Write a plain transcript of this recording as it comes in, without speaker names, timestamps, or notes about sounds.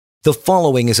The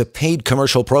following is a paid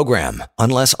commercial program.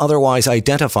 Unless otherwise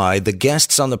identified, the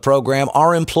guests on the program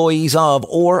are employees of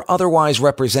or otherwise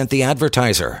represent the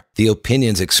advertiser. The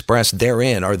opinions expressed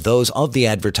therein are those of the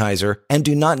advertiser and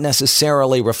do not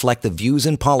necessarily reflect the views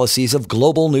and policies of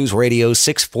Global News Radio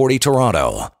 640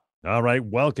 Toronto. All right,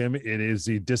 welcome. It is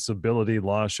the Disability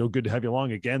Law Show. Good to have you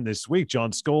along again this week.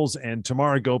 John Scholes and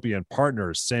Tamara Gopi and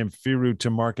partners, Samfiru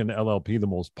Tamarkin LLP, the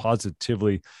most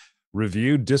positively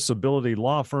reviewed disability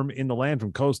law firm in the land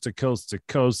from coast to coast to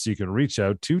coast. You can reach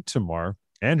out to Tamar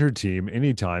and her team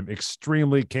anytime.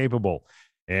 Extremely capable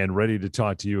and ready to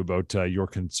talk to you about your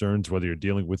concerns, whether you're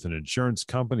dealing with an insurance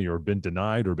company or been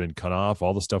denied or been cut off,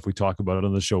 all the stuff we talk about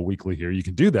on the show weekly here. You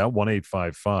can do that,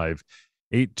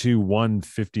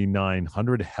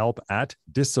 1-855-821-5900,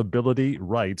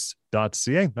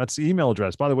 help@disabilityrights.ca. That's the email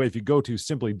address. By the way, if you go to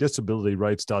simply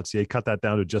disabilityrights.ca, cut that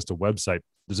down to just a website.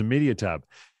 There's a media tab.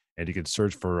 And you can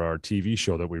search for our TV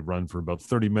show that we run for about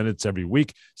 30 minutes every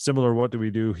week. Similar to what do we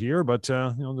do here, but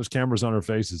there's cameras on our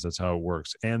faces. That's how it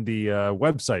works. And the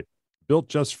website, built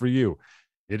just for you.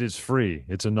 It is free.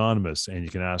 It's anonymous. And you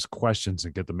can ask questions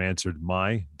and get them answered.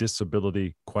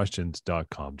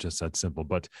 mydisabilityquestions.com. Just that simple.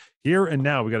 But here and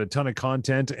now, we got a ton of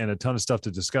content and a ton of stuff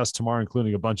to discuss tomorrow,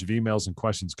 including a bunch of emails and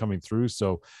questions coming through.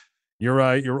 So your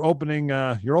opening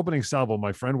salvo,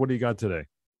 my friend. What do you got today?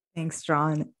 Thanks,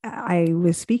 John. I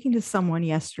was speaking to someone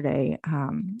yesterday,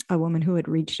 a woman who had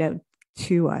reached out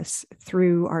to us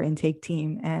through our intake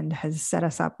team and has set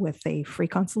us up with a free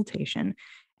consultation.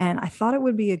 And I thought it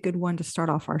would be a good one to start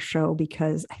off our show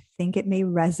because I think it may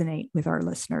resonate with our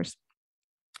listeners.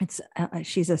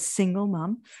 She's a single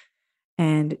mom,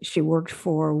 and she worked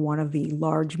for one of the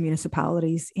large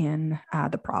municipalities in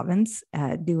the province,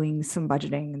 doing some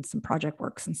budgeting and some project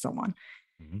works and so on.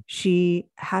 She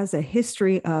has a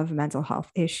history of mental health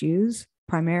issues,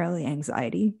 primarily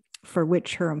anxiety, for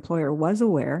which her employer was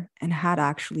aware and had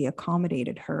actually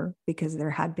accommodated her because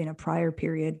there had been a prior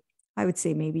period, I would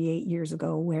say maybe 8 years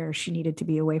ago, where she needed to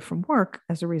be away from work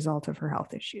as a result of her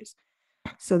health issues.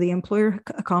 So the employer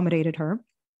accommodated her,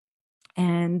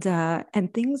 and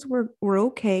things were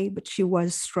okay, but she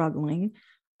was struggling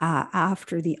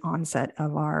after the onset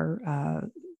of our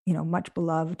much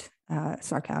beloved,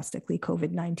 sarcastically,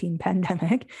 COVID-19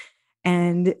 pandemic.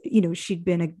 And, she'd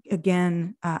been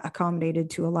again accommodated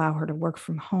to allow her to work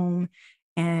from home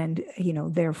and,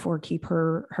 therefore keep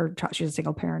her, she's a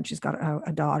single parent, she's got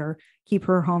a daughter, keep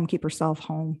her home, keep herself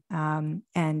home,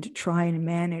 and try and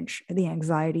manage the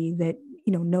anxiety that,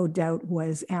 no doubt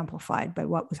was amplified by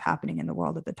what was happening in the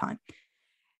world at the time.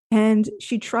 And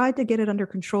she tried to get it under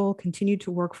control, continued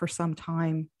to work for some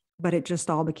time, but it just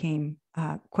all became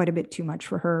quite a bit too much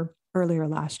for her earlier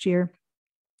last year,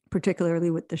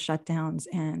 particularly with the shutdowns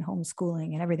and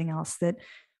homeschooling and everything else that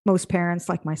most parents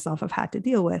like myself have had to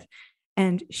deal with.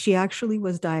 And she actually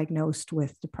was diagnosed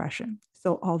with depression.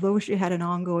 So although she had an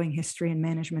ongoing history and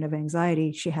management of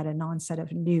anxiety, she had an onset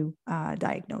of new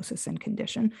diagnosis and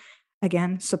condition,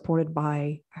 again, supported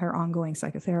by her ongoing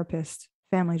psychotherapist,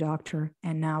 family doctor,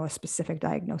 and now a specific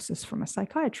diagnosis from a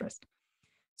psychiatrist.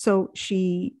 So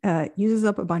she uses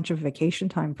up a bunch of vacation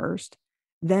time first.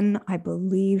 Then I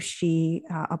believe she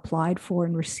applied for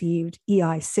and received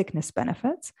EI sickness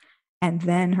benefits. And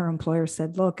then her employer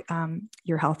said, look,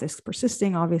 your health is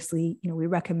persisting. Obviously, we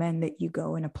recommend that you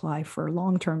go and apply for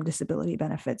long-term disability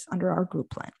benefits under our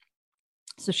group plan.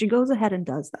 So she goes ahead and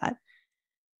does that.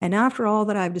 And after all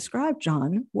that I've described,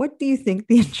 John, what do you think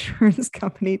the insurance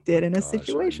company did in a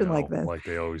situation like this? Like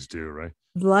they always do, right?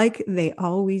 Like they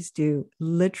always do,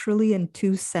 literally in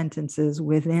 2 sentences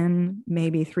within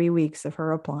maybe 3 weeks of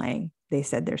her applying, they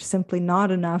said there's simply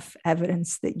not enough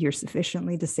evidence that you're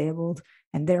sufficiently disabled,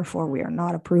 and therefore we are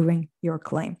not approving your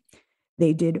claim.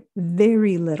 They did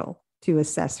very little to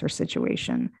assess her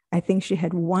situation. I think she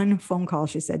had one phone call,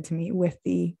 she said to me, with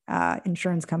the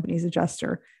insurance company's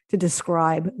adjuster to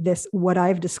describe this, what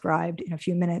I've described in a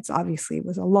few minutes. Obviously, it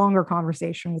was a longer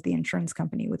conversation with the insurance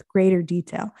company with greater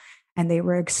detail. And they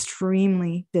were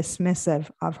extremely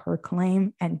dismissive of her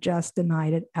claim and just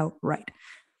denied it outright.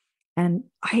 And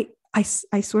I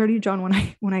swear to you, John,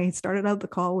 when I started out the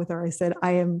call with her, I said,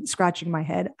 I am scratching my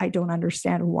head. I don't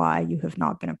understand why you have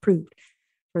not been approved.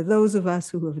 For those of us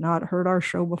who have not heard our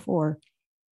show before,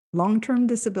 long-term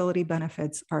disability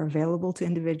benefits are available to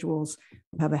individuals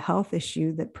who have a health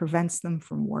issue that prevents them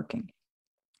from working.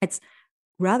 It's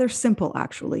rather simple,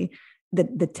 actually.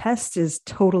 The test is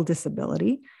total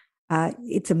disability.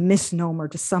 It's a misnomer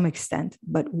to some extent,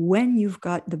 but when you've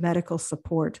got the medical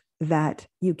support that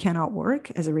you cannot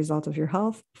work as a result of your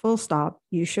health, full stop,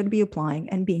 you should be applying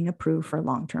and being approved for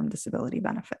long-term disability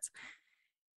benefits.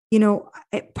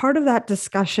 Part of that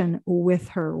discussion with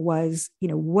her was,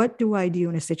 what do I do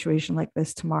in a situation like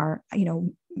this, Tamar?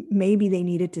 Maybe they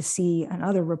needed to see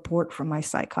another report from my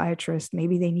psychiatrist.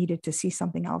 Maybe they needed to see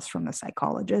something else from the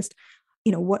psychologist.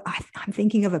 I'm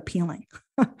thinking of appealing.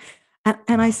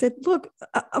 And I said, look,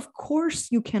 of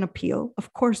course you can appeal.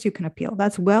 Of course you can appeal.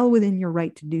 That's well within your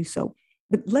right to do so.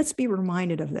 But let's be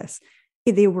reminded of this.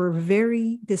 They were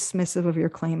very dismissive of your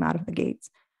claim out of the gates.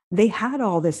 They had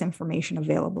all this information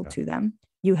available to them.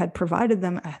 You had provided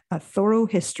them a thorough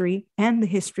history, and the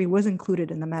history was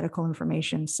included in the medical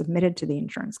information submitted to the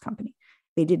insurance company.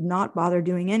 They did not bother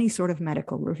doing any sort of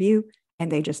medical review,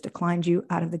 and they just declined you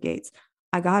out of the gates.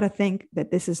 I got to think that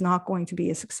this is not going to be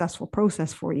a successful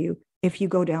process for you if you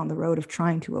go down the road of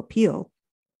trying to appeal,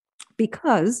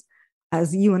 because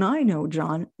as you and I know,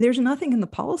 John, there's nothing in the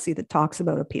policy that talks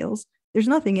about appeals. There's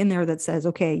nothing in there that says,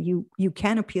 okay, you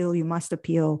can appeal, you must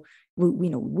appeal,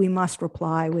 we must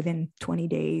reply within 20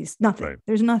 days. Nothing. Right.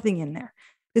 There's nothing in there.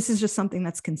 This is just something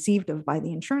that's conceived of by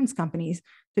the insurance companies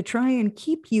to try and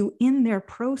keep you in their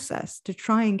process, to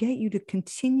try and get you to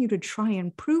continue to try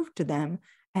and prove to them,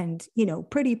 and,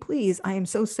 pretty please, I am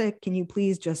so sick. Can you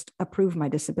please just approve my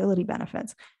disability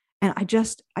benefits? And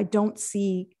I don't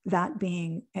see that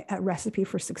being a recipe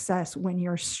for success when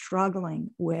you're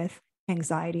struggling with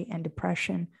anxiety and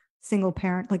depression, single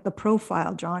parent. Like, the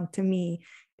profile, John, to me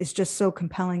is just so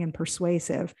compelling and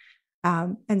persuasive.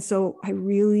 And so I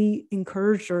really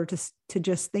encourage her to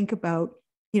just think about,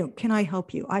 can I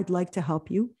help you? I'd like to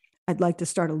help you. I'd like to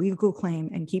start a legal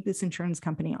claim and keep this insurance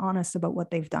company honest about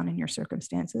what they've done in your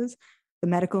circumstances. The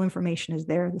medical information is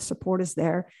there. The support is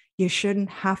there. You shouldn't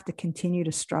have to continue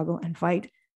to struggle and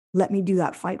fight. Let me do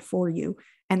that fight for you.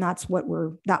 And that's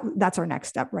that's our next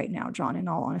step right now, John, in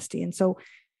all honesty. And so,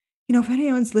 if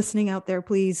anyone's listening out there,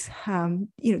 please,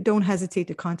 don't hesitate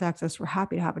to contact us. We're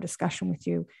happy to have a discussion with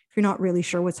you. If you're not really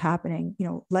sure what's happening,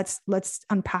 let's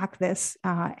unpack this.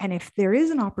 And if there is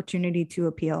an opportunity to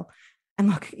appeal, and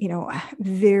look,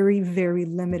 very, very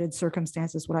limited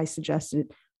circumstances, what I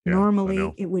suggested. Yeah,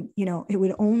 normally it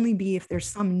would only be if there's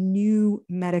some new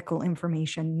medical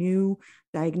information, new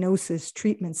diagnosis,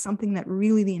 treatment, something that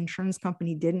really the insurance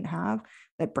company didn't have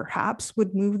that perhaps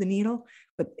would move the needle.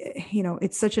 But,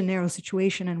 it's such a narrow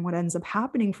situation. And what ends up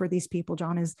happening for these people,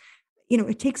 John, is,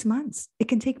 it takes months. It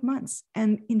can take months.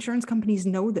 And insurance companies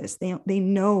know this. They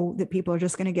know that people are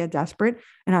just going to get desperate,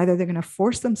 and either they're going to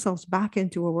force themselves back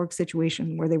into a work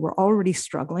situation where they were already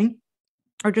struggling,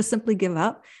 or just simply give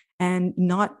up and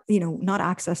not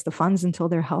access the funds until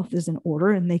their health is in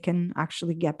order and they can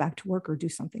actually get back to work or do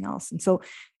something else. And so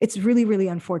it's really, really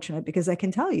unfortunate, because I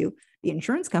can tell you the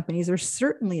insurance companies are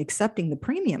certainly accepting the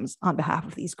premiums on behalf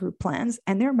of these group plans,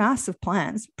 and they're massive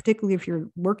plans, particularly if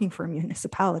you're working for a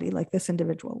municipality like this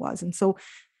individual was. And so,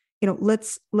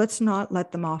 let's not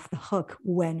let them off the hook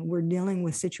when we're dealing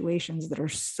with situations that are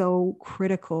so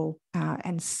critical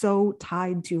and so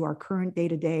tied to our current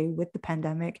day-to-day with the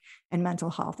pandemic and mental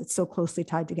health. It's so closely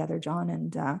tied together, John.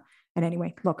 And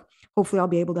anyway, look, hopefully I'll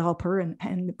be able to help her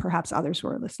and perhaps others who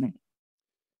are listening.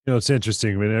 It's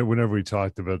interesting. Whenever we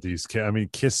talked about these,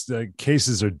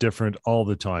 cases are different all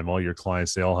the time. All your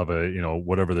clients, they all have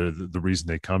whatever the reason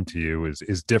they come to you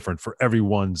is different for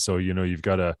everyone. So, you've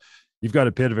got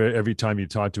a pit of it every time you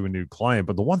talk to a new client.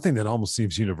 But the one thing that almost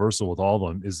seems universal with all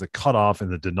of them is the cutoff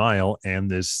and the denial and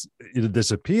this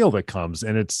appeal that comes.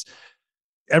 And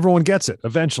everyone gets it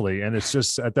eventually. And it's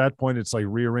just, at that point, it's like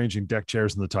rearranging deck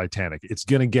chairs in the Titanic. It's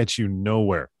going to get you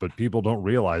nowhere, but people don't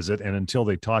realize it. And until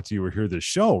they talk to you or hear this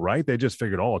show, right, they just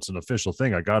figured, it's an official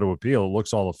thing. I got to appeal. It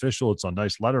looks all official. It's on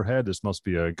nice letterhead. This must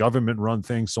be a government run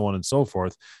thing, so on and so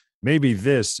forth. Maybe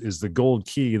this is the gold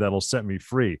key that'll set me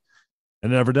free.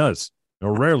 And it never does,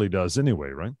 or rarely does anyway,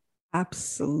 right?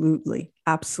 Absolutely.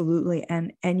 Absolutely.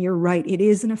 And you're right. It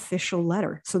is an official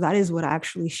letter. So that is what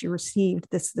actually she received,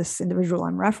 this individual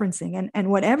I'm referencing.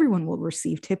 And what everyone will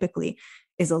receive typically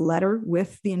is a letter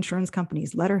with the insurance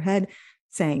company's letterhead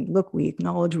saying, look, we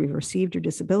acknowledge we've received your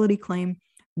disability claim.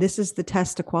 This is the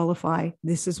test to qualify.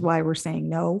 This is why we're saying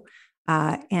no.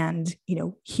 And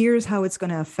here's how it's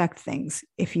going to affect things.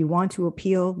 If you want to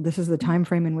appeal, this is the time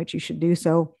frame in which you should do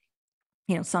so.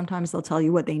 Sometimes they'll tell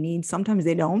you what they need. Sometimes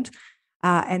they don't.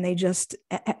 And they just,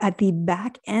 at the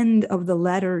back end of the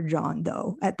letter, John,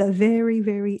 though, at the very,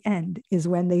 very end is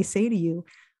when they say to you,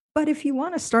 but if you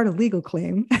want to start a legal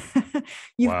claim,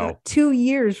 you've got 2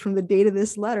 years from the date of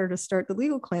this letter to start the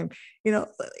legal claim.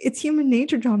 it's human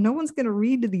nature, John. No one's going to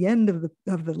read to the end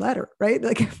of the letter, right?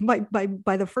 Like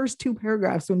by the first two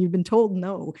paragraphs, when you've been told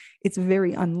no, it's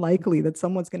very unlikely that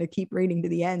someone's going to keep reading to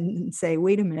the end and say,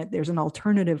 wait a minute, there's an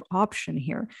alternative option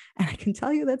here. And I can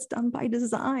tell you that's done by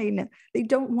design. They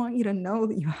don't want you to know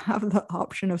that you have the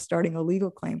option of starting a legal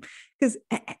claim.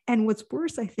 And what's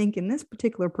worse, I think, in this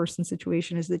particular person's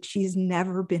situation is that she's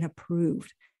never been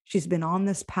approved. She's been on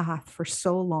this path for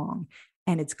so long.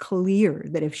 And it's clear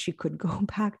that if she could go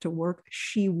back to work,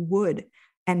 she would.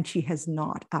 And she has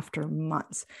not after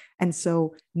months. And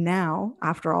so now,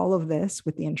 after all of this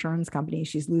with the insurance company,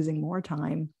 she's losing more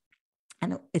time.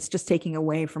 And it's just taking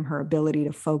away from her ability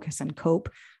to focus and cope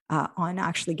on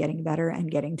actually getting better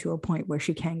and getting to a point where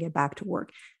she can get back to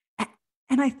work.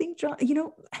 And I think, John,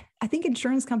 I think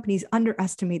insurance companies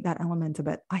underestimate that element a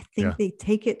bit. I think they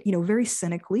take it, very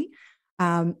cynically.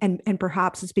 And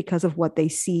perhaps it's because of what they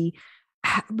see.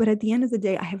 But at the end of the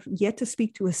day, I have yet to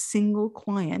speak to a single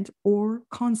client or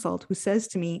consult who says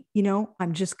to me,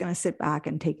 I'm just going to sit back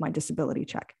and take my disability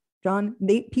check. John,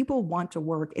 people want to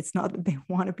work. It's not that they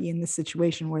want to be in this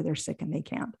situation where they're sick and they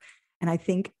can't. And I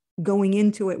think going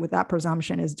into it with that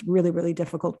presumption is really, really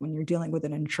difficult when you're dealing with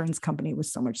an insurance company with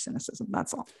so much cynicism.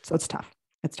 That's all. So it's tough.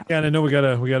 It's tough. Yeah, and I know we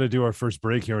gotta do our first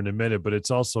break here in a minute, but it's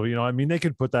also, they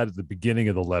could put that at the beginning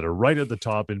of the letter, right at the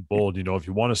top in bold. If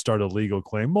you want to start a legal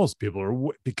claim, most people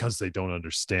are, because they don't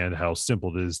understand how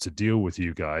simple it is to deal with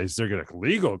you guys, they're gonna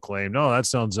legal claim. No, that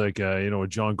sounds like a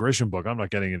John Grisham book. I'm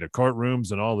not getting into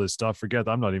courtrooms and all this stuff. Forget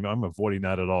that. I'm avoiding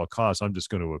that at all costs. I'm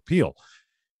just going to appeal.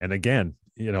 And again,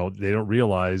 they don't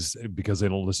realize, because they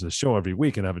don't listen to the show every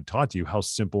week and haven't taught you how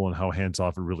simple and how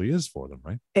hands-off it really is for them,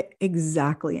 right?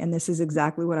 Exactly. And this is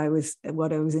exactly what I was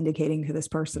indicating to this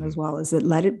person as well, is that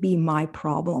let it be my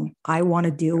problem. I want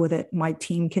to deal with it. My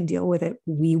team can deal with it.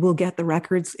 We will get the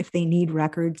records. If they need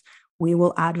records, we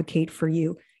will advocate for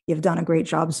you. You've done a great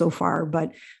job so far,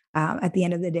 but at the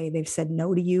end of the day, they've said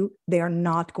no to you. They are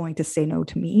not going to say no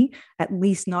to me, at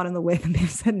least not in the way that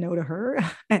they've said no to her.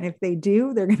 And if they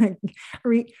do, they're going to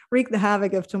wreak the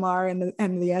havoc of Tamar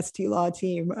and the ST Law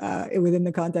team within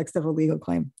the context of a legal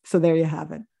claim. So there you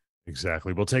have it.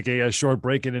 Exactly. We'll take a short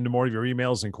break and into more of your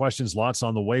emails and questions. Lots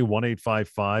on the way.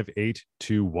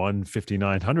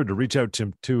 1-855-821-5900 to reach out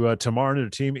to Tamar and her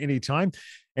team anytime.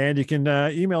 And you can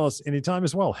email us anytime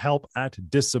as well.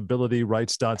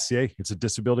 help@disabilityrights.ca. It's a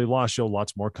disability law show.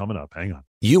 Lots more coming up. Hang on.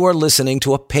 You are listening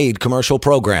to a paid commercial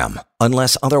program.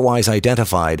 Unless otherwise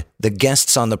identified, the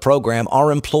guests on the program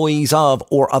are employees of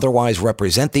or otherwise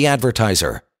represent the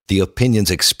advertiser. The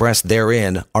opinions expressed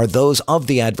therein are those of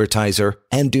the advertiser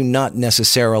and do not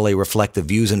necessarily reflect the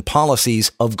views and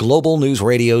policies of Global News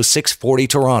Radio 640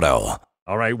 Toronto.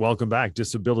 All right, welcome back.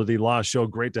 Disability Law Show.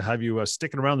 Great to have you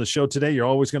sticking around the show today. You're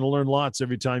always going to learn lots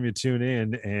every time you tune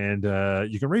in, and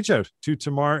you can reach out to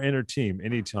Tamar and her team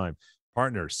anytime.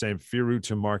 Partner, Samfiru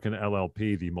Tumarkin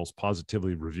LLP, the most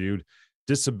positively reviewed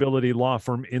disability law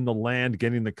firm in the land,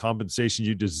 getting the compensation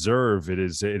you deserve. It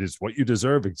is what you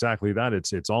deserve. Exactly that.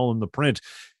 It's all in the print.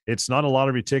 It's not a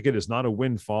lottery ticket. It's not a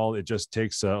windfall. It just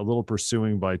takes a little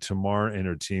pursuing by Tamar and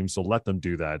her team. So let them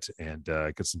do that and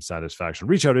get some satisfaction.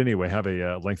 Reach out anyway. Have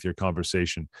a lengthier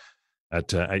conversation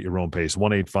at your own pace.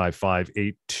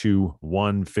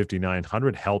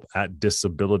 1-855-821-5900.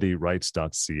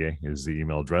 help@disabilityrights.ca is the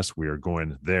email address. We are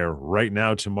going there right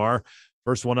now, Tamar.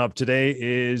 First one up today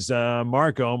is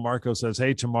Marco. Marco says,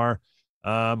 hey, Tamar,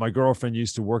 my girlfriend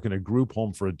used to work in a group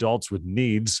home for adults with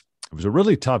needs. It was a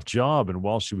really tough job, and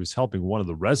while she was helping one of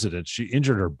the residents, she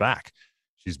injured her back.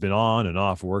 She's been on and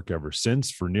off work ever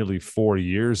since for nearly 4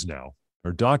 years now.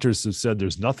 Her doctors have said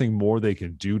there's nothing more they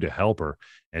can do to help her,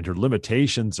 and her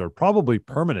limitations are probably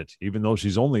permanent, even though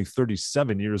she's only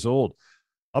 37 years old.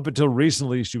 Up until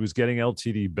recently, she was getting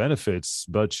LTD benefits,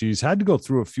 but she's had to go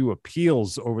through a few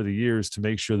appeals over the years to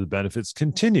make sure the benefits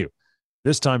continue.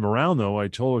 This time around, though, I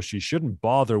told her she shouldn't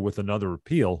bother with another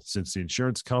appeal since the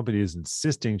insurance company is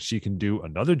insisting she can do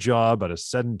another job at a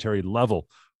sedentary level,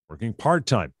 working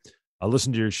part-time. I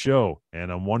listened to your show,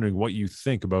 and I'm wondering what you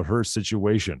think about her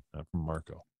situation. From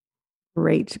Marco.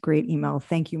 Great email.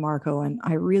 Thank you, Marco. And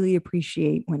I really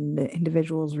appreciate when the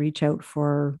individuals reach out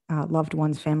for loved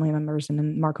ones, family members, and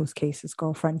in Marco's case, his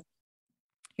girlfriend.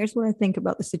 Here's what I think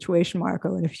about the situation,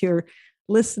 Marco. And if you're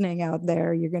listening out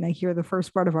there, you're going to hear the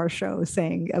first part of our show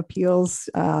saying appeals.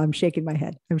 I'm shaking my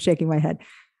head.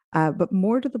 But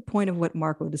more to the point of what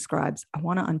Marco describes, I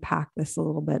want to unpack this a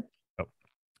little bit. Oh.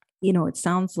 It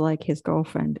sounds like his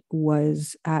girlfriend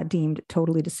was deemed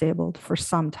totally disabled for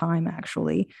some time,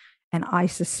 actually. And I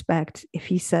suspect if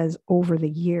he says over the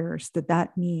years,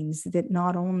 that means that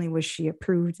not only was she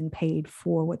approved and paid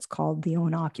for what's called the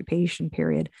own occupation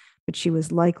period, but she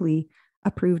was likely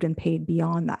approved and paid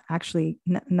beyond that. Actually,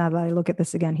 now that I look at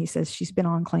this again, he says she's been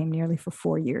on claim nearly for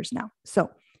 4 years now. So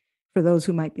for those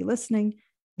who might be listening,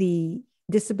 the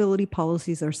disability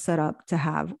policies are set up to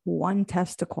have one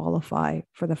test to qualify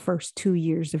for the first 2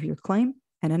 years of your claim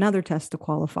and another test to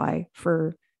qualify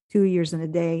for 2 years and a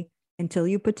day until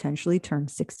you potentially turn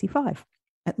 65.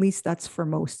 At least that's for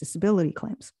most disability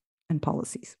claims and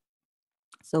policies.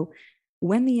 So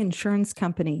when the insurance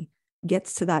company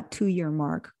gets to that 2-year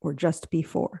mark or just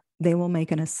before, they will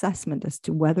make an assessment as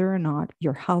to whether or not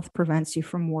your health prevents you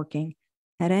from working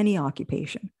at any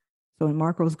occupation. So in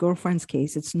Marco's girlfriend's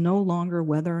case, it's no longer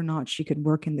whether or not she could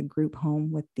work in the group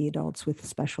home with the adults with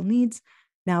special needs.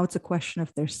 Now it's a question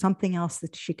if there's something else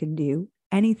that she can do,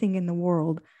 anything in the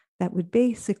world that would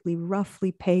basically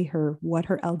roughly pay her what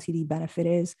her LTD benefit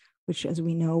is, which, as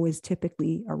we know, is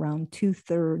typically around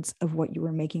 2/3 of what you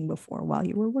were making before while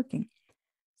you were working.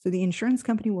 So the insurance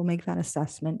company will make that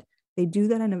assessment. They do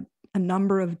that in a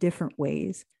number of different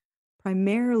ways.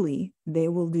 Primarily, they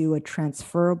will do a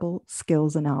transferable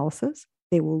skills analysis.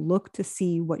 They will look to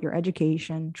see what your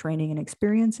education, training, and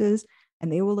experience is,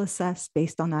 and they will assess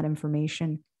based on that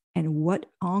information and what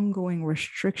ongoing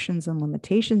restrictions and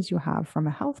limitations you have from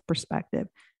a health perspective.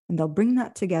 And they'll bring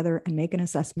that together and make an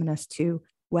assessment as to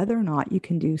whether or not you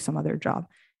can do some other job.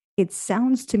 It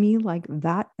sounds to me like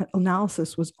that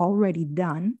analysis was already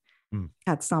done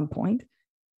at some point.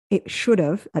 It should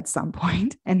have at some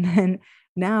point. And then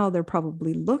now they're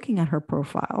probably looking at her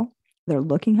profile. They're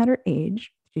looking at her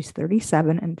age. She's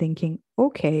 37 and thinking,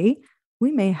 okay,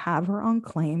 we may have her on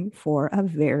claim for a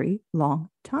very long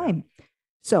time.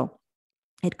 So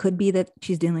it could be that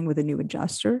she's dealing with a new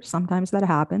adjuster. Sometimes that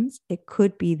happens. It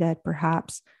could be that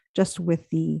perhaps just with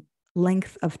the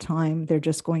length of time, they're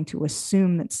just going to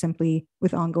assume that simply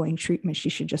with ongoing treatment, she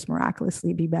should just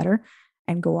miraculously be better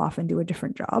and go off and do a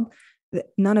different job.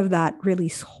 None of that really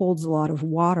holds a lot of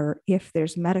water if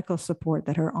there's medical support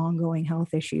that her ongoing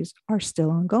health issues are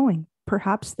still ongoing.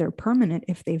 Perhaps they're permanent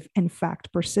if they've in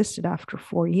fact persisted after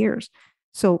 4 years.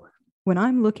 So when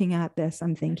I'm looking at this,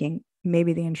 I'm thinking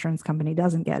maybe the insurance company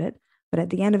doesn't get it. But at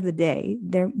the end of the day,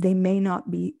 they may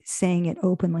not be saying it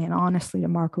openly and honestly to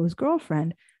Marco's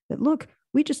girlfriend that, look,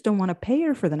 we just don't want to pay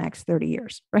her for the next 30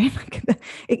 years, right?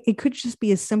 It could just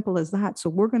be as simple as that. So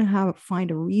we're going to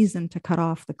find a reason to cut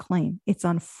off the claim. It's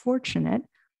unfortunate,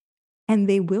 and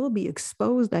they will be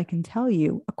exposed, I can tell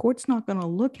you. A court's not going to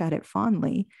look at it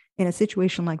fondly in a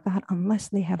situation like that unless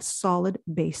they have solid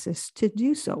basis to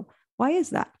do so. Why is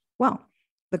that? Well,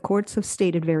 the courts have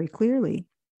stated very clearly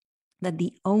that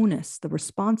the onus, the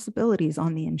responsibilities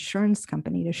on the insurance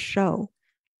company to show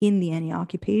in the any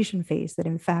occupation phase that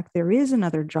in fact there is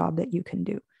another job that you can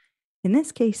do. In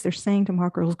this case, they're saying to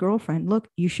Marco's girlfriend, look,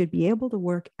 you should be able to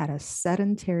work at a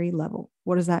sedentary level.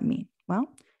 What does that mean? Well,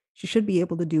 she should be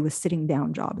able to do a sitting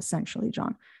down job, essentially,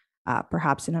 John,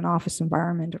 perhaps in an office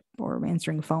environment or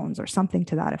answering phones or something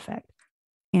to that effect.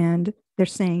 And they're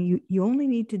saying you only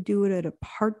need to do it at a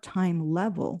part-time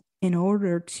level in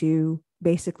order to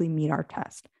basically meet our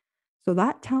test. So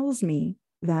that tells me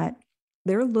that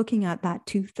they're looking at that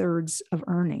 2/3 of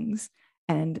earnings,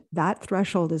 and that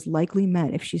threshold is likely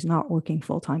met if she's not working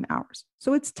full-time hours.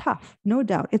 So it's tough, no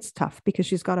doubt. It's tough because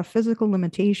she's got a physical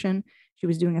limitation. She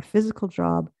was doing a physical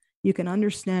job. You can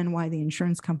understand why the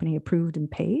insurance company approved and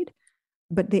paid,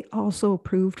 but they also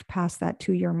approved past that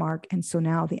 2-year mark. And so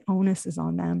now the onus is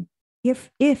on them,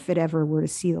 if it ever were to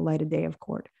see the light of day of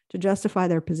court, to justify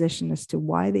their position as to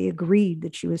why they agreed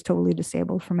that she was totally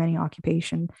disabled from any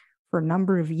occupation for a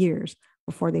number of years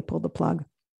before they pulled the plug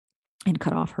and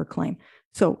cut off her claim.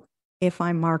 So if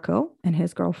I'm Marco and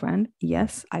his girlfriend,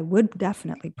 yes, I would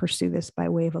definitely pursue this by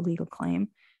way of a legal claim.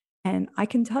 And I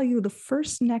can tell you the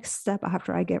first next step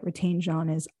after I get retained, John,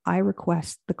 is I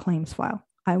request the claims file.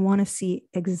 I want to see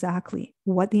exactly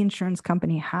what the insurance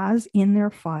company has in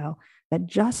their file that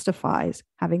justifies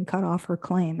having cut off her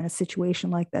claim in a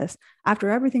situation like this. After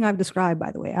everything I've described,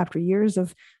 by the way, after years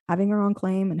of having her on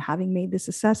claim and having made this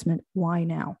assessment, why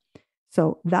now?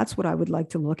 So that's what I would like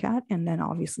to look at, and then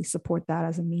obviously support that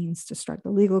as a means to start the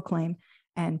legal claim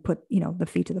and put, the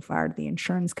feet to the fire to the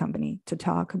insurance company to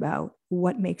talk about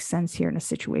what makes sense here in a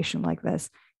situation like this.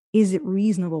 Is it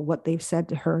reasonable what they've said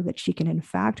to her that she can in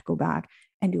fact go back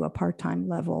and do a part-time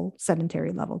level,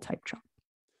 sedentary level type job?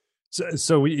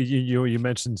 So you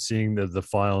mentioned seeing the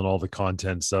file and all the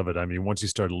contents of it. I mean, once you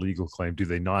start a legal claim, do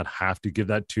they not have to give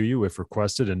that to you if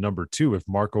requested? And number two, if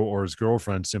Marco or his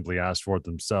girlfriend simply asked for it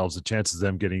themselves, the chances of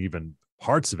them getting even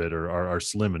parts of it are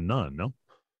slim and none. No.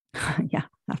 Yeah,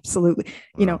 absolutely.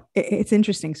 It's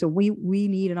interesting. So we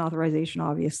need an authorization,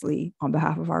 obviously, on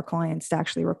behalf of our clients to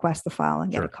actually request the file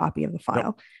and get a copy of the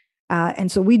file. Yep.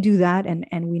 And so we do that,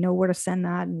 and we know where to send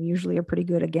that, and we usually are pretty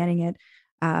good at getting it.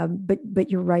 But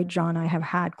you're right, John. I have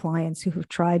had clients who have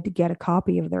tried to get a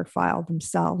copy of their file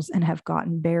themselves and have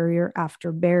gotten barrier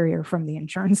after barrier from the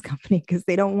insurance company because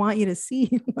they don't want you to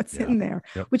see what's in there,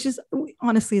 which is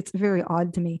honestly, it's very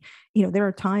odd to me. There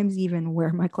are times even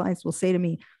where my clients will say to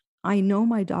me, I know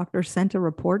my doctor sent a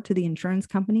report to the insurance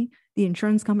company. The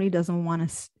insurance company doesn't want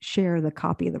to share the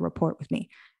copy of the report with me.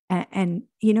 And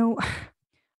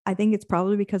I think it's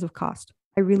probably because of cost.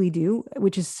 I really do,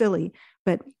 which is silly.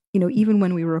 But, even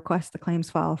when we request the claims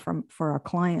file for our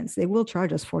clients, they will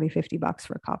charge us $40-$50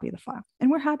 for a copy of the file.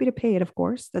 And we're happy to pay it, of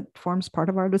course. That forms part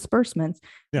of our disbursements.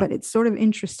 Yeah. But it's sort of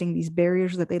interesting, these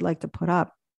barriers that they like to put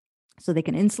up so they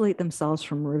can insulate themselves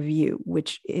from review,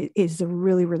 which is a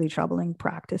really, really troubling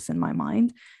practice in my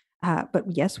mind. But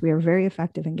yes, we are very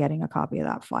effective in getting a copy of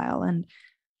that file. And,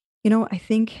 I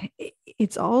think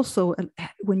it's also,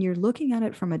 when you're looking at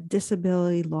it from a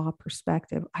disability law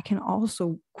perspective, I can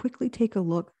also quickly take a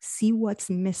look, see what's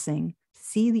missing,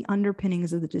 see the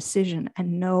underpinnings of the decision,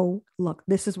 and know, look,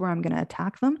 this is where I'm going to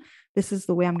attack them. This is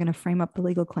the way I'm going to frame up the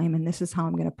legal claim. And this is how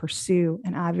I'm going to pursue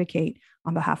and advocate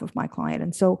on behalf of my client.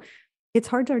 And so it's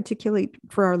hard to articulate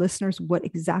for our listeners what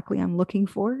exactly I'm looking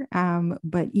for.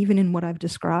 But even in what I've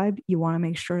described, you want to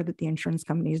make sure that the insurance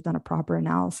company has done a proper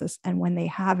analysis. And when they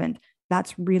haven't,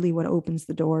 that's really what opens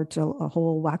the door to a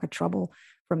whole whack of trouble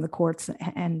from the courts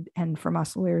and from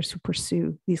us lawyers who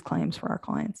pursue these claims for our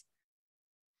clients.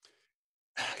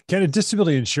 Can a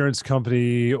disability insurance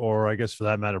company, or I guess for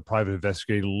that matter, private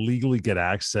investigator, legally get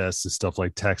access to stuff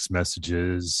like text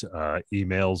messages,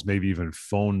 emails, maybe even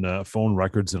phone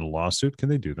records in a lawsuit? Can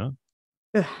they do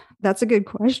that? That's a good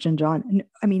question, John.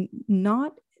 I mean,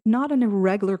 not an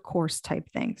irregular course type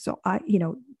thing. So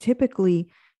typically,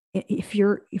 if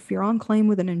you're on claim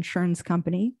with an insurance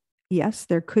company, yes,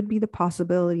 there could be the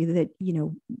possibility that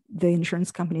the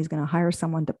insurance company is going to hire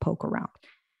someone to poke around.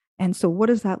 And so, what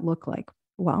does that look like?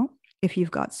 Well, if you've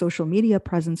got social media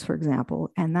presence, for example,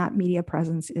 and that media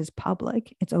presence is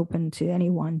public, it's open to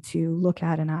anyone to look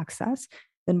at and access,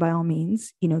 then by all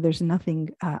means, there's nothing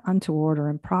untoward or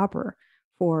improper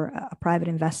for a private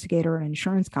investigator or an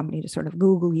insurance company to sort of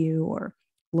Google you or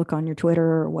look on your Twitter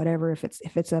or whatever if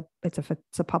it's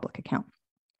a public account.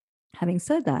 Having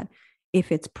said that,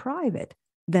 if it's private,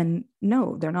 then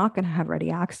no, they're not going to have ready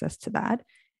access to that.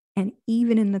 And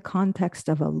even in the context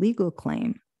of a legal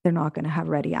claim, they're not going to have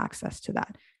ready access to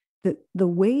that. The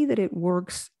way that it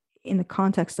works in the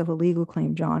context of a legal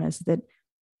claim, John, is that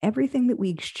everything that we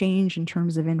exchange in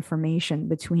terms of information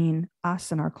between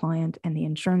us and our client and the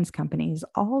insurance company is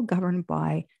all governed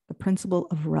by the principle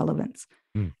of relevance.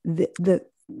 The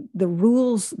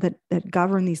rules that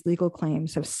govern these legal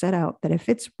claims have set out that if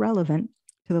it's relevant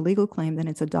to the legal claim, then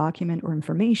it's a document or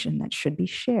information that should be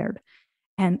shared.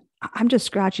 And I'm just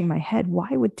scratching my head. Why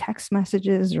would text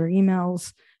messages or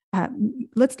emails,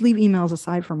 let's leave emails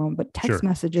aside for a moment, but text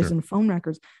messages and phone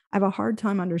records, I have a hard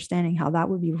time understanding how that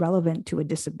would be relevant to a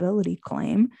disability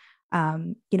claim.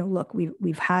 Look,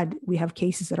 we have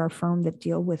cases at our firm that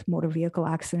deal with motor vehicle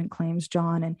accident claims,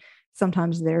 John, and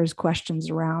sometimes there's questions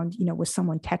around, was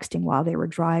someone texting while they were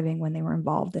driving when they were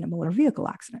involved in a motor vehicle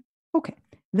accident? Okay,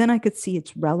 then I could see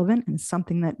it's relevant and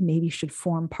something that maybe should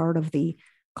form part of the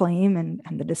claim and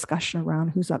the discussion around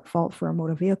who's at fault for a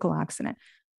motor vehicle accident.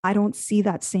 I don't see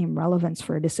that same relevance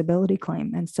for a disability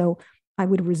claim. And so I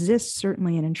would resist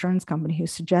certainly an insurance company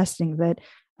who's suggesting that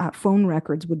phone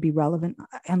records would be relevant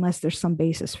unless there's some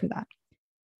basis for that.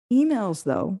 Emails,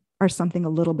 though, are something a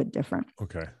little bit different.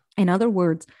 Okay. In other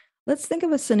words, let's think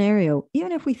of a scenario,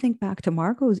 even if we think back to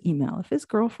Marco's email, if his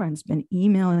girlfriend's been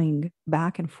emailing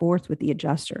back and forth with the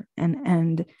adjuster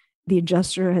and the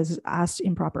adjuster has asked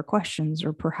improper questions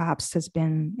or perhaps has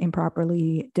been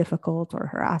improperly difficult or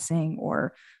harassing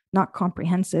or not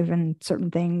comprehensive in certain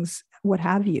things, what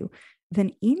have you,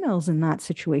 then emails in that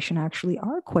situation actually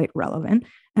are quite relevant.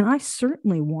 And I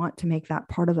certainly want to make that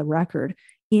part of the record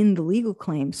in the legal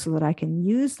claim so that I can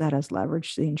use that as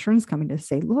leverage to the insurance company to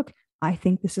say, look, I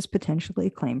think this is potentially a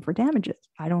claim for damages.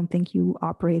 I don't think you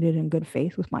operated in good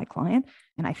faith with my client,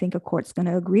 and I think a court's going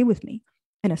to agree with me.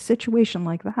 In a situation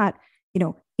like that,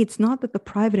 it's not that the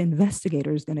private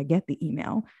investigator is going to get the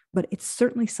email, but it's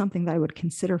certainly something that I would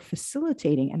consider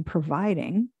facilitating and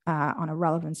providing on a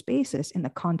relevance basis in the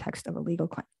context of a legal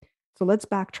claim. So let's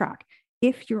backtrack.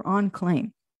 If you're on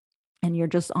claim and you're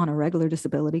just on a regular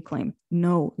disability claim,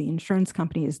 no, the insurance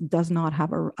company does not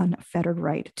have a unfettered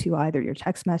right to either your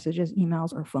text messages,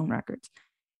 emails, or phone records.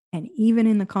 And even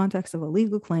in the context of a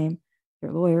legal claim,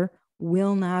 your lawyer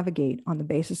will navigate on the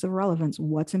basis of relevance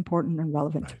what's important and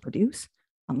relevant to produce.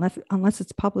 Unless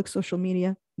it's public social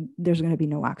media, there's going to be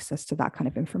no access to that kind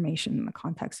of information in the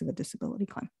context of a disability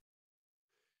claim.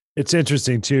 It's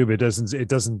interesting too, but it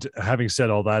doesn't, having said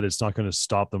all that, it's not going to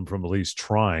stop them from at least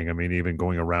trying. I mean, even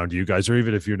going around you guys, or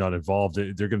even if you're not involved,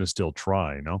 they're going to still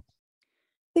try, no?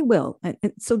 They will. And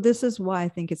so this is why I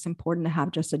think it's important to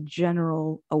have just a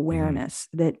general awareness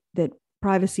that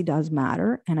privacy does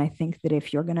matter. And I think that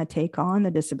if you're going to take on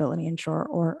the disability insurer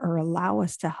or allow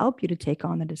us to help you to take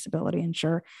on the disability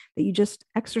insurer, that you just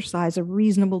exercise a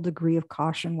reasonable degree of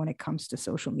caution when it comes to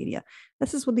social media.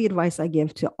 This is what the advice I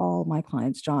give to all my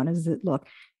clients, John, is that, look,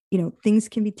 things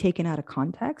can be taken out of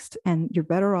context, and you're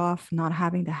better off not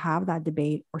having to have that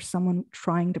debate or someone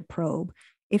trying to probe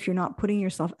if you're not putting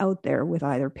yourself out there with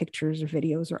either pictures or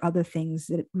videos or other things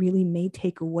that really may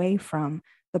take away from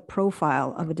the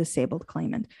profile of a disabled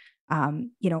claimant.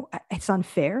 It's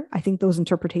unfair. I think those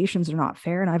interpretations are not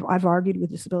fair. And I've argued with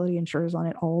disability insurers on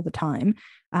it all the time.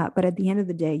 But at the end of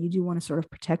the day, you do want to sort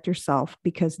of protect yourself,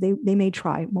 because they may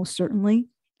try, most certainly.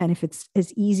 And if it's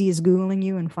as easy as Googling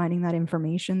you and finding that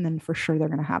information, then for sure they're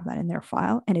going to have that in their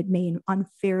file. And it may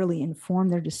unfairly inform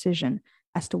their decision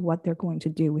as to what they're going to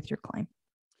do with your claim.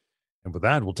 And with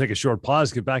that, we'll take a short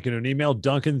pause, get back into an email.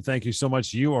 Duncan, thank you so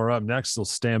much. You are up next. So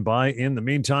stand by. In the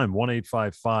meantime,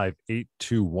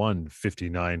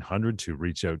 1-855-821-5900 to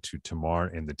reach out to Tamar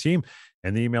and the team.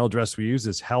 And the email address we use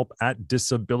is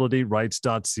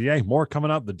help@disabilityrights.ca. More coming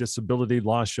up. The Disability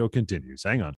Law Show continues.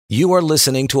 Hang on. You are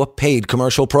listening to a paid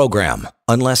commercial program.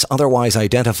 Unless otherwise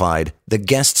identified, the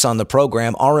guests on the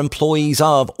program are employees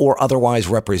of or otherwise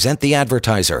represent the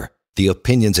advertiser. The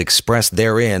opinions expressed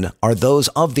therein are those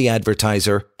of the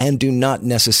advertiser and do not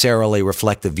necessarily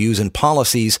reflect the views and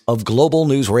policies of Global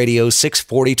News Radio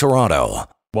 640 Toronto.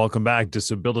 Welcome back,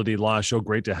 Disability Law Show.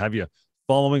 Great to have you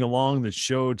following along the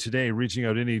show today. Reaching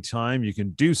out anytime, you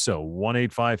can do so.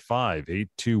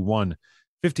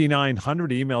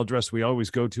 1-855-821-5900. Email address we always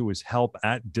go to is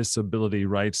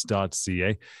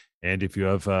help@disabilityrights.ca. And if you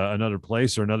have another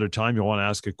place or another time you want to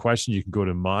ask a question, you can go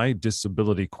to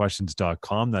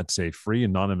mydisabilityquestions.com. That's a free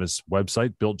anonymous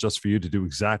website built just for you to do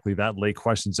exactly that. Lay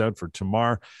questions out for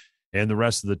Tamar and the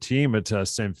rest of the team at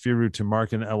Samfiru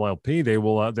Tumarkin LLP.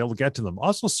 They'll get to them.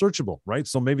 Also searchable, right?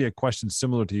 So maybe a question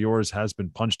similar to yours has been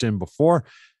punched in before.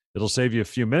 It'll save you a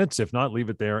few minutes. If not, leave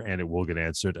it there and it will get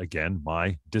answered. Again,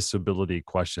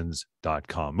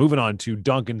 mydisabilityquestions.com. Moving on to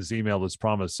Duncan's email as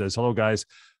promised. Says, hello, guys.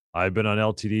 I've been on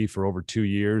LTD for over 2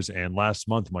 years, and last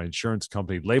month my insurance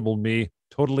company labeled me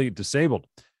totally disabled.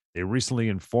 They recently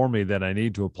informed me that I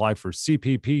need to apply for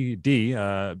CPPD,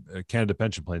 Canada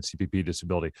Pension Plan, CPP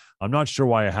disability. I'm not sure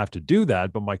why I have to do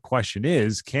that, but my question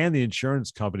is, can the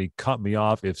insurance company cut me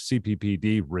off if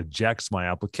CPPD rejects my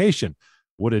application?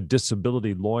 Would a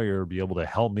disability lawyer be able to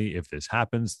help me if this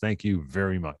happens? Thank you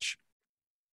very much.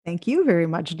 Thank you very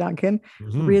much, Duncan.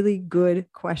 Really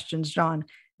good questions, John.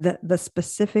 The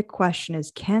specific question is,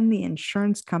 can the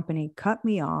insurance company cut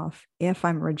me off if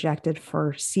I'm rejected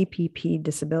for CPP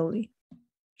disability?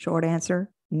 Short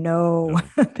answer, no.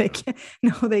 They can't.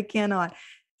 No, they cannot.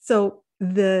 So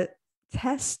the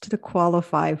test to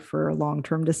qualify for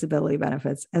long-term disability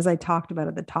benefits, as I talked about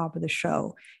at the top of the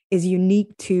show, is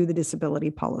unique to the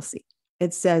disability policy.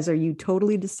 It says, are you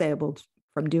totally disabled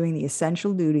from doing the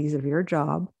essential duties of your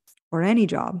job or any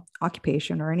job,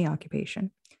 occupation or any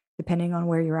occupation, depending on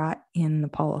where you're at in the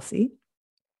policy,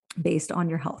 based on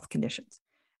your health conditions.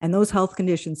 And those health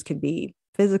conditions can be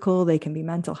physical, they can be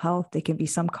mental health, they can be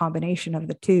some combination of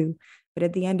the two. But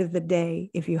at the end of the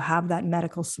day, if you have that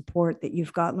medical support that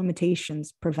you've got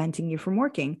limitations preventing you from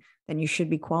working, then you should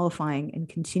be qualifying and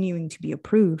continuing to be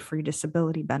approved for your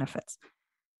disability benefits.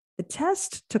 The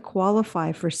test to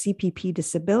qualify for CPP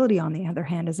disability, on the other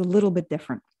hand, is a little bit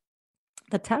different.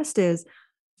 The test is,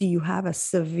 do you have a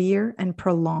severe and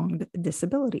prolonged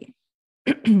disability?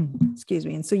 Excuse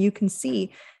me. And so you can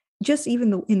see, just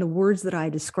even in the words that I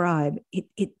describe,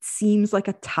 it seems like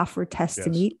a tougher test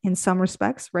to meet in some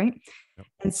respects, right? Yep.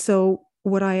 And so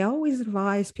what I always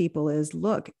advise people is,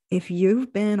 look, if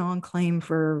you've been on claim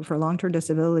for long-term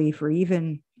disability for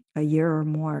even a year or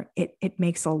more, it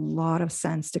makes a lot of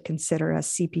sense to consider a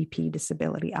CPP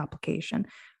disability application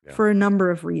for a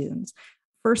number of reasons.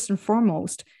 First and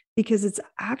foremost, because it's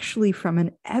actually, from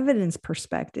an evidence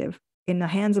perspective, in the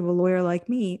hands of a lawyer like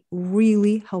me,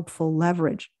 really helpful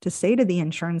leverage to say to the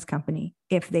insurance company,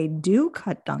 if they do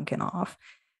cut Duncan off,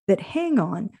 that hang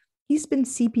on, He's been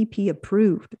CPP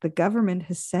approved. The government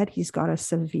has said he's got a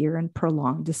severe and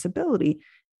prolonged disability.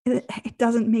 It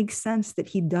doesn't make sense that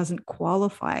he doesn't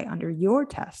qualify under your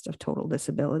test of total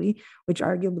disability, which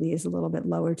arguably is a little bit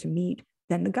lower to meet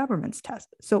than the government's test.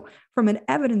 So from an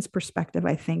evidence perspective,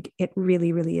 I think it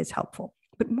really, really is helpful.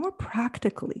 But more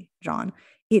practically, John,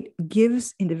 it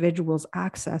gives individuals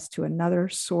access to another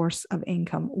source of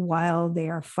income while they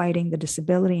are fighting the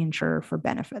disability insurer for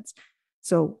benefits.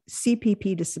 So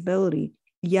CPP disability,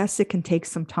 yes, it can take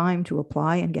some time to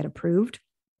apply and get approved.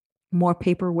 More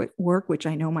paperwork, which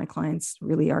I know my clients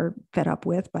really are fed up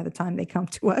with by the time they come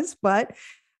to us. But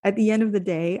at the end of the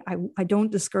day, I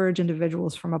don't discourage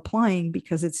individuals from applying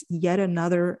because it's yet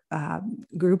another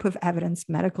group of evidence,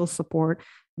 medical support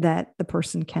that the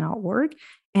person cannot work.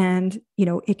 And,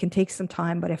 it can take some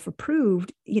time, but if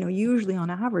approved, usually on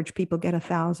average, people get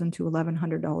 $1,000 to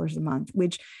 $1,100 a month,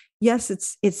 which, yes,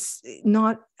 it's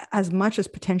not as much as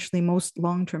potentially most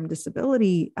long-term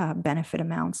disability benefit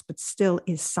amounts, but still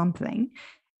is something.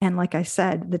 And like I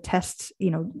said, the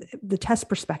test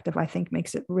perspective, I think,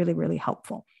 makes it really, really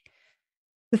helpful.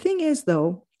 The thing is,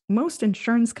 though, most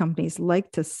insurance companies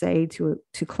like to say to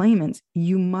claimants,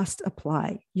 you must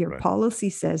apply. Your policy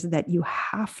says that you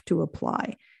have to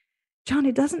apply. John,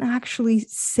 it doesn't actually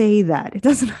say that. It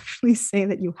doesn't actually say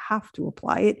that you have to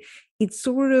apply. It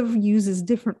sort of uses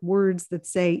different words that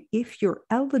say, if you're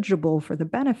eligible for the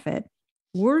benefit,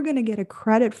 we're going to get a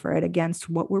credit for it against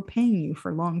what we're paying you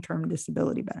for long-term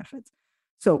disability benefits.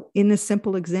 So in this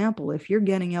simple example, if you're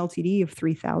getting LTD of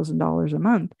 $3,000 a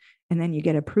month, and then you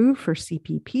get approved for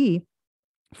CPP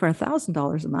for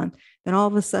 $1,000 a month, then all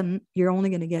of a sudden you're only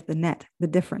going to get the net, the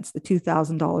difference, the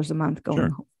 $2,000 a month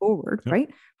going forward, right,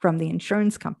 from the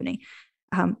insurance company.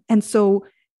 And so,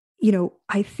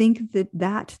 I think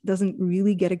that doesn't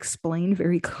really get explained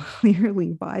very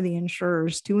clearly by the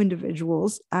insurers to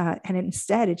individuals. And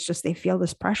instead, it's just they feel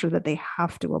this pressure that they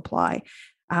have to apply.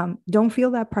 Don't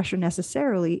feel that pressure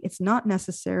necessarily. It's not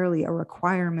necessarily a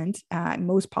requirement.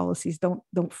 Most policies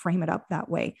don't frame it up that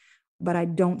way, but I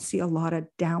don't see a lot of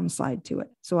downside to it.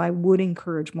 So I would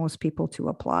encourage most people to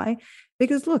apply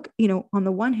because look, on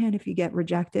the one hand, if you get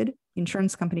rejected,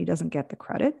 insurance company doesn't get the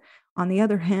credit. On the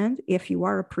other hand, if you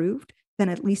are approved, then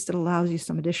at least it allows you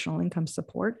some additional income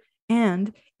support.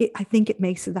 And I think it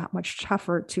makes it that much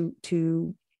tougher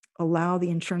to allow the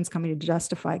insurance company to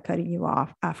justify cutting you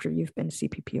off after you've been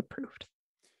CPP approved.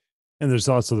 And there's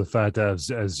also the fact that,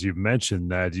 as you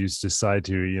mentioned, that you decide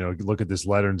to, look at this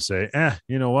letter and say,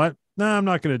 you know what? No, I'm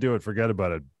not going to do it. Forget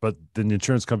about it. But then the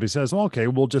insurance company says, well, okay,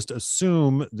 we'll just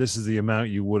assume this is the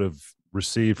amount you would have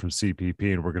received from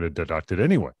CPP and we're going to deduct it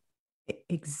anyway.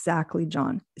 Exactly,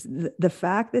 John. The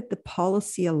fact that the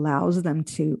policy allows them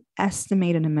to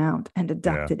estimate an amount and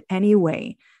deduct it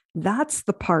anyway, that's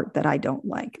the part that I don't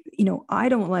like. I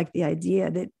don't like the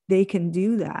idea that they can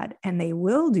do that and they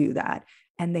will do that.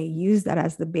 And they use that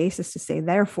as the basis to say,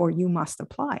 therefore, you must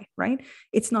apply, right?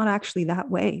 It's not actually that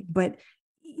way. But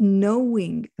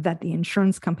knowing that the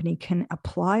insurance company can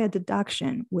apply a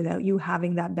deduction without you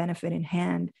having that benefit in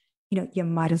hand, you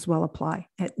might as well apply.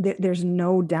 There's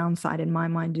no downside in my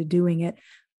mind to doing it.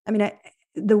 I mean,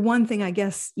 the one thing, I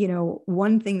guess,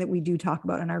 one thing that we do talk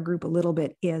about in our group a little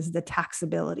bit is the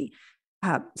taxability.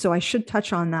 So I should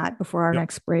touch on that before our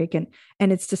next break. And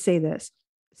it's to say this.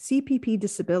 CPP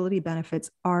disability benefits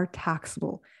are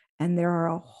taxable, and there are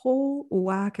a whole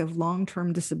whack of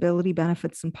long-term disability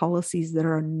benefits and policies that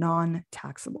are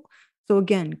non-taxable. So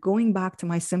again, going back to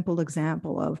my simple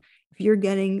example of if you're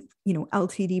getting,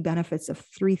 LTD benefits of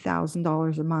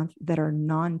 $3,000 a month that are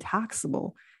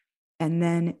non-taxable, and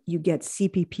then you get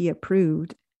CPP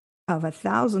approved of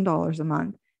 $1,000 a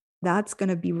month, that's going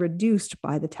to be reduced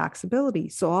by the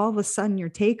taxability. So all of a sudden your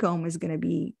take home is going to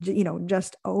be,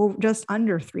 just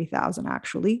under $3,000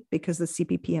 actually, because the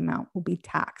CPP amount will be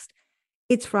taxed.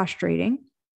 It's frustrating.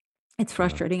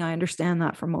 I understand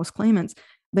that for most claimants,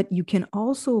 but you can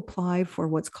also apply for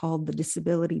what's called the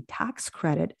disability tax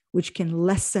credit, which can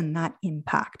lessen that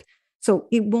impact. So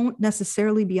it won't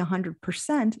necessarily be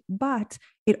 100%, but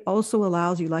it also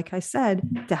allows you, like I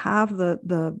said, to have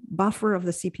the buffer of the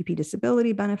CPP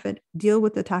disability benefit, deal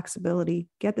with the taxability,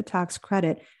 get the tax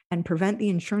credit, and prevent the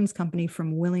insurance company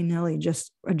from willy-nilly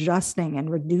just adjusting and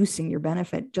reducing your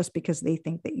benefit just because they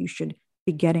think that you should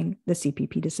be getting the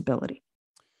CPP disability.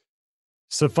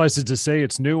 Suffice it to say,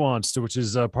 it's nuanced, which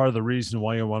is part of the reason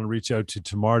why you want to reach out to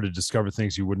Tamar to discover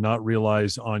things you would not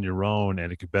realize on your own,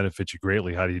 and it could benefit you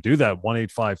greatly. How do you do that?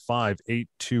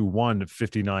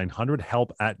 1-855-821-5900,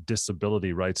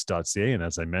 help@disabilityrights.ca. And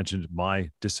as I mentioned,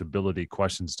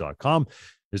 mydisabilityquestions.com.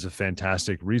 is a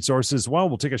fantastic resource as well.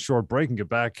 We'll take a short break and get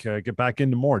back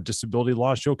into more. Disability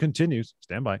Law Show continues.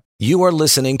 Stand by. You are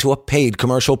listening to a paid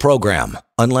commercial program.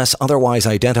 Unless otherwise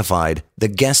identified, the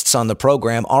guests on the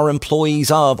program are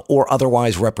employees of or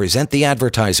otherwise represent the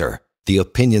advertiser. The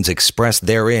opinions expressed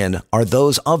therein are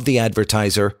those of the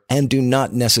advertiser and do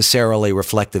not necessarily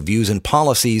reflect the views and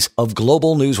policies of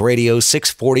Global News Radio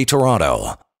 640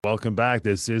 Toronto. Welcome back.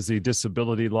 This is the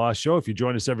Disability Law Show. If you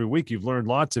join us every week, you've learned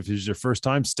lots. If it's your first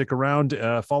time, stick around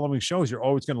following shows. You're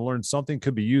always going to learn something.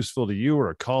 Could be useful to you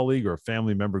or a colleague or a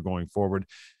family member going forward.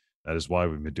 That is why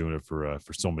we've been doing it for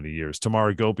so many years.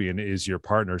 Tamar Agopian is your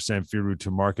partner, Samfiru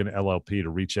Tumarkin LLP,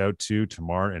 to reach out to.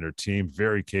 Tamar and her team,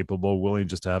 very capable, willing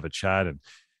just to have a chat and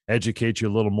educate you a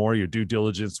little more, your due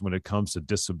diligence when it comes to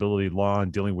disability law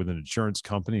and dealing with an insurance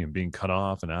company and being cut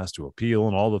off and asked to appeal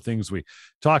and all the things we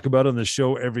talk about on the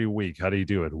show every week. How do you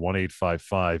do it?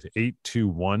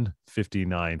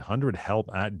 1-855-821-5900,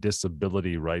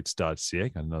 help@disabilityrights.ca.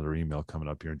 Got another email coming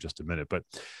up here in just a minute. But,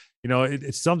 you know,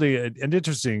 it's something, an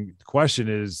interesting question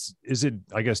is it,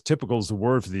 I guess, typical is the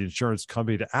word for the insurance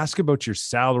company to ask about your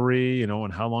salary, you know,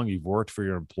 and how long you've worked for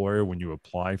your employer when you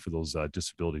apply for those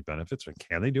disability benefits? Or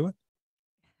can they do it?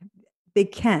 They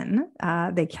can,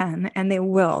 and they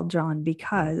will, John,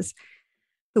 because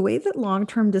the way that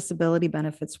long-term disability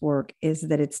benefits work is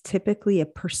that it's typically a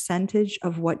percentage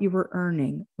of what you were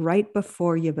earning right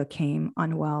before you became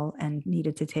unwell and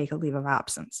needed to take a leave of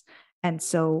absence. And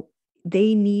so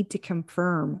they need to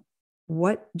confirm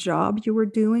what job you were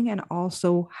doing and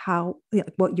also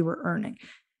what you were earning.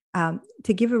 To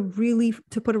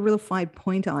put a real fine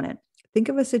point on it, think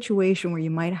of a situation where you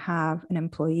might have an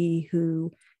employee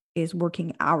who is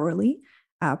working hourly,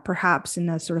 perhaps in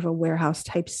a sort of a warehouse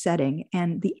type setting,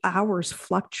 and the hours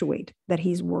fluctuate that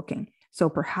he's working. So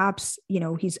perhaps, you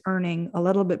know, he's earning a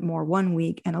little bit more one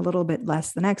week and a little bit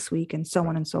less the next week, and so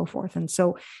on and so forth. And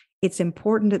so it's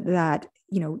important that,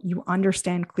 you know, you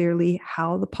understand clearly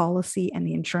how the policy and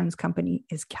the insurance company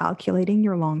is calculating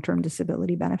your long-term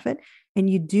disability benefit. And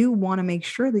you do want to make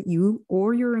sure that you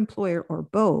or your employer or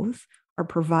both are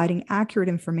providing accurate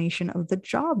information of the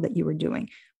job that you were doing.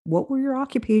 What were your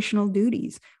occupational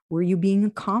duties? Were you being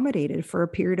accommodated for a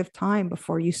period of time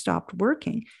before you stopped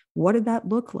working? What did that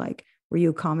look like? Were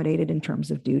you accommodated in terms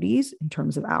of duties, in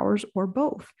terms of hours, or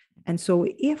both? And so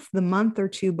if the month or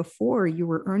two before you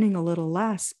were earning a little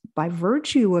less by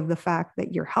virtue of the fact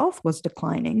that your health was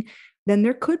declining, then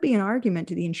there could be an argument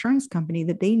to the insurance company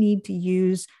that they need to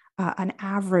use an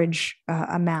average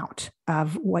amount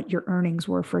of what your earnings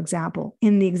were, for example,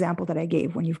 in the example that I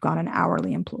gave when you've got an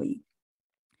hourly employee.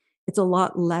 It's a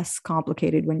lot less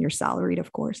complicated when you're salaried,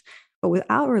 of course. But with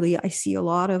hourly, I see a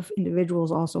lot of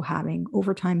individuals also having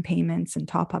overtime payments and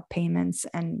top-up payments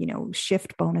and, you know,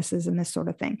 shift bonuses and this sort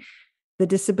of thing. The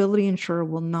disability insurer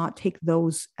will not take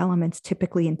those elements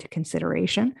typically into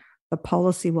consideration. The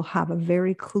policy will have a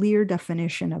very clear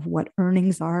definition of what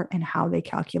earnings are and how they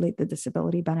calculate the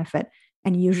disability benefit.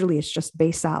 And usually it's just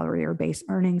base salary or base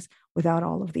earnings without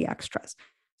all of the extras.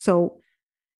 So,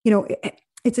 you know,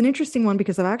 it's an interesting one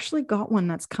because I've actually got one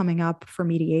that's coming up for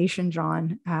mediation,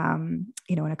 John,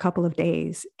 you know, in a couple of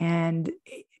days. And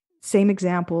same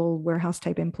example, warehouse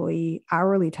type employee,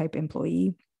 hourly type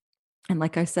employee. And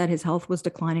like I said, his health was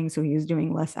declining, so he was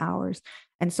doing less hours.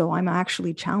 And so I'm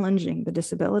actually challenging the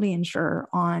disability insurer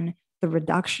on the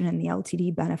reduction in the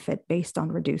LTD benefit based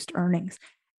on reduced earnings.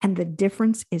 And the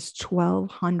difference is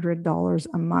 $1,200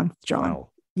 a month, John.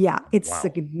 Wow. Yeah, it's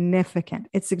significant.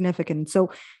 It's significant. So,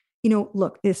 you know,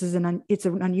 look, this is it's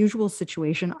an unusual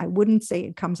situation. I wouldn't say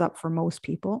it comes up for most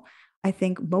people. I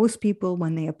think most people,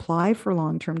 when they apply for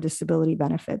long-term disability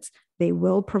benefits, they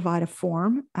will provide a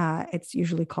form. It's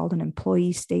usually called an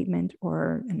employee statement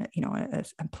or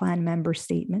a plan member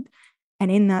statement. And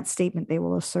in that statement, they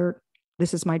will assert,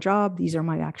 this is my job. These are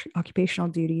my occupational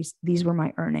duties. These were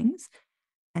my earnings.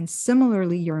 And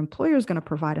similarly, your employer is going to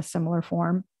provide a similar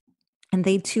form. And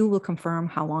they too will confirm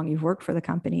how long you've worked for the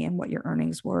company and what your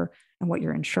earnings were and what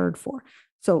you're insured for.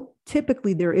 So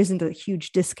typically there isn't a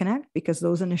huge disconnect because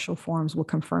those initial forms will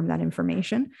confirm that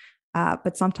information.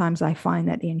 But sometimes I find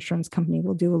that the insurance company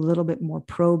will do a little bit more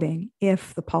probing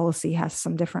if the policy has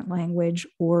some different language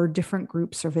or different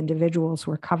groups of individuals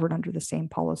who are covered under the same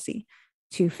policy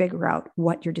to figure out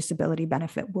what your disability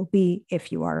benefit will be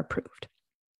if you are approved.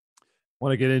 I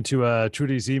want to get into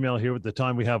Trudy's email here with the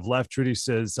time we have left. Trudy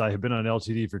says, I have been on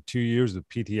LTD for 2 years with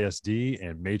PTSD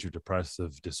and major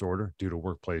depressive disorder due to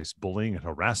workplace bullying and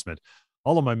harassment.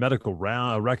 All of my medical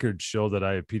records show that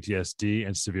I have PTSD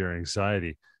and severe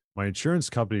anxiety. My insurance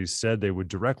company said they would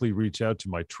directly reach out to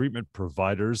my treatment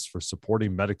providers for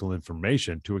supporting medical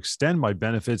information to extend my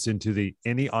benefits into the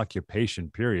any occupation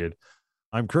period.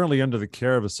 I'm currently under the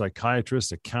care of a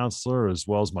psychiatrist, a counselor, as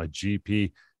well as my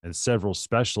GP and several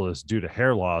specialists due to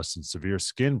hair loss and severe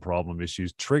skin problem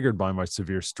issues triggered by my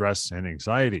severe stress and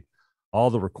anxiety. All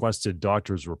the requested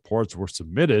doctor's reports were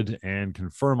submitted and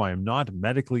confirm I am not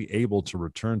medically able to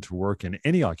return to work in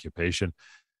any occupation.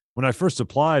 When I first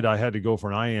applied, I had to go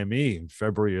for an IME in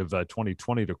February of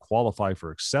 2020 to qualify for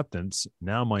acceptance.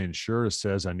 Now my insurer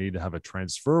says I need to have a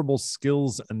transferable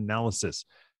skills analysis.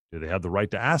 Do they have the right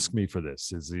to ask me for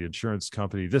this? Is the insurance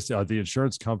company the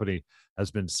insurance company has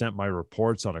been sent my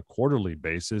reports on a quarterly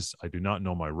basis. I do not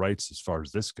know my rights as far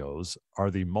as this goes.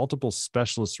 Are the multiple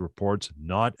specialist reports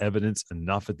not evidence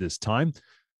enough at this time?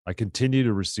 I continue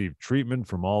to receive treatment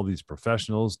from all these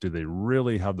professionals. Do they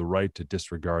really have the right to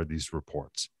disregard these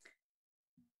reports?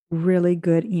 Really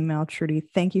good email, Trudy.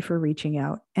 Thank you for reaching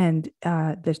out. And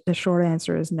the short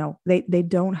answer is no. They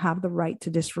don't have the right to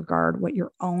disregard what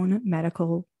your own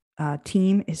medical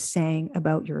team is saying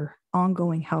about your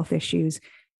ongoing health issues.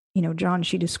 You know, John,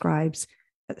 she describes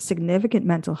significant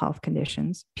mental health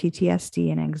conditions,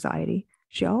 PTSD and anxiety.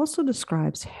 She also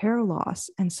describes hair loss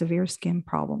and severe skin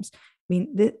problems. I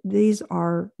mean, these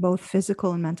are both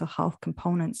physical and mental health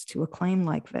components to a claim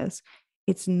like this.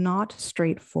 It's not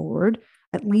straightforward,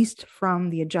 at least from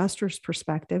the adjuster's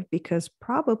perspective, because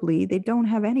probably they don't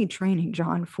have any training,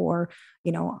 John, for,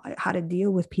 you know, how to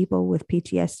deal with people with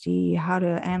PTSD, how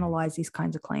to analyze these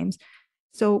kinds of claims.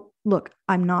 So look,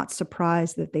 I'm not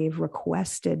surprised that they've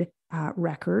requested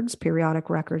periodic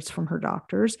records from her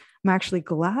doctors. I'm actually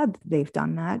glad that they've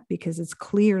done that because it's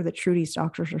clear that Trudy's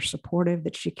doctors are supportive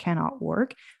that she cannot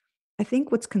work. I think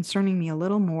what's concerning me a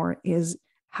little more is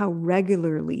how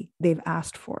regularly they've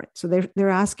asked for it. So they're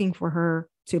asking for her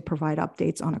to provide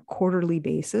updates on a quarterly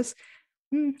basis.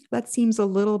 That seems a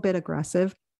little bit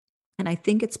aggressive. And I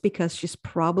think it's because she's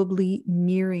probably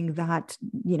nearing that,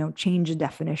 you know, change of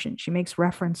definition. She makes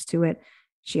reference to it.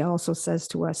 She also says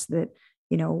to us that,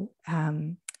 you know,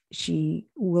 she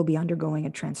will be undergoing a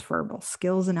transferable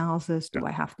skills analysis. Do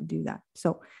I have to do that?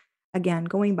 So again,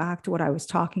 going back to what I was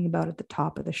talking about at the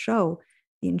top of the show,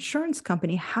 the insurance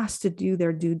company has to do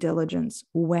their due diligence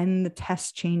when the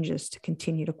test changes to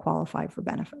continue to qualify for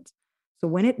benefits. So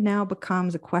when it now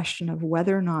becomes a question of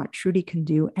whether or not Trudy can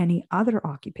do any other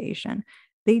occupation,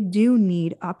 they do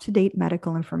need up-to-date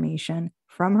medical information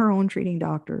from her own treating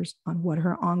doctors on what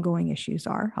her ongoing issues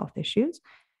are, health issues.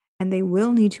 And they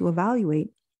will need to evaluate,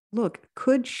 look,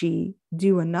 could she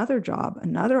do another job,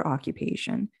 another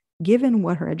occupation, given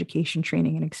what her education,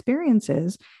 training, and experience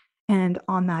is? And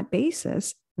on that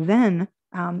basis, then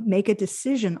make a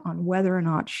decision on whether or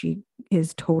not she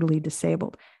is totally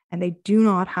disabled. And they do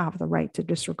not have the right to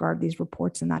disregard these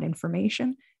reports and that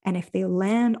information. And if they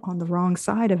land on the wrong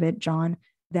side of it, John,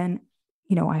 then,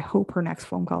 you know, I hope her next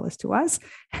phone call is to us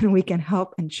and we can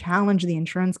help and challenge the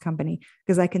insurance company.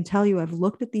 Because I can tell you, I've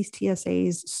looked at these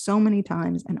TSAs so many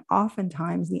times, and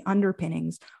oftentimes the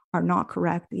underpinnings are not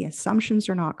correct. The assumptions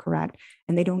are not correct,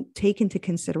 and they don't take into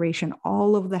consideration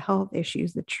all of the health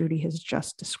issues that Trudy has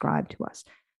just described to us.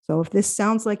 So if this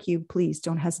sounds like you, please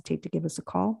don't hesitate to give us a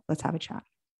call. Let's have a chat.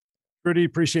 Trudy,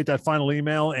 appreciate that final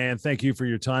email, and thank you for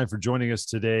your time for joining us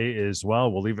today as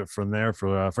well. We'll leave it from there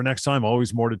for next time.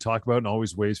 Always more to talk about and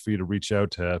always ways for you to reach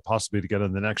out possibly to get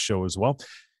on the next show as well.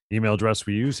 Email address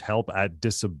we use,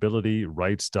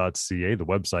 help@disabilityrights.ca, the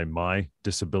website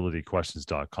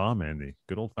mydisabilityquestions.com, and the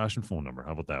good old-fashioned phone number.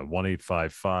 How about that?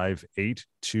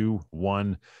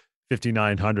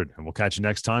 1-855-821-5900. And we'll catch you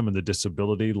next time on the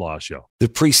Disability Law Show. The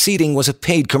preceding was a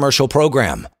paid commercial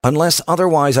program. Unless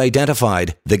otherwise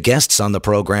identified, the guests on the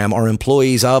program are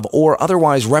employees of or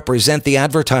otherwise represent the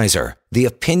advertiser. The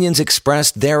opinions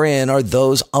expressed therein are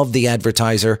those of the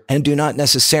advertiser and do not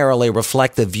necessarily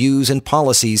reflect the views and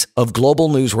policies of Global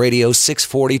News Radio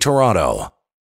 640 Toronto.